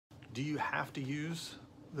Do you have to use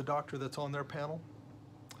the doctor that's on their panel?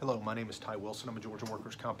 Hello, my name is Ty Wilson. I'm a Georgia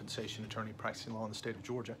workers' compensation attorney practicing law in the state of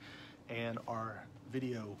Georgia. And our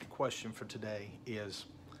video question for today is,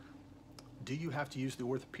 do you have to use the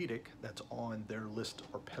orthopedic that's on their list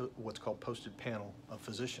or what's called posted panel of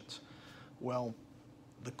physicians? Well,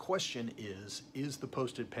 the question is the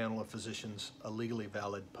posted panel of physicians a legally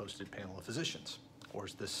valid posted panel of physicians? Or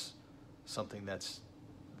is this something that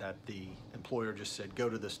the employer just said, go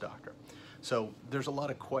to this doctor? So there's a lot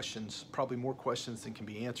of questions, probably more questions than can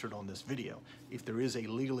be answered on this video. If there is a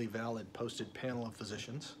legally valid posted panel of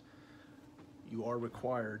physicians, you are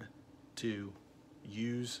required to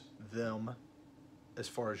use them as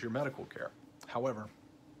far as your medical care. However,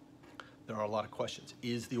 there are a lot of questions.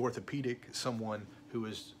 Is the orthopedic someone who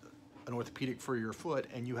is an orthopedic for your foot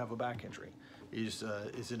and you have a back injury? Is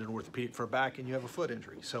it an orthopedic for a back and you have a foot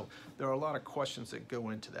injury? So there are a lot of questions that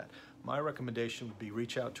go into that. My recommendation would be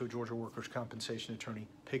reach out to a Georgia workers' compensation attorney,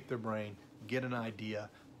 pick their brain, get an idea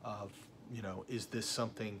of, is this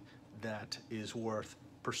something that is worth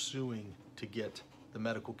pursuing to get the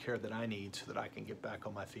medical care that I need so that I can get back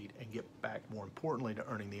on my feet and get back, more importantly, to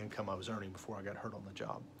earning the income I was earning before I got hurt on the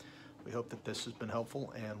job. We hope that this has been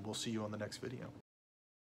helpful, and we'll see you on the next video.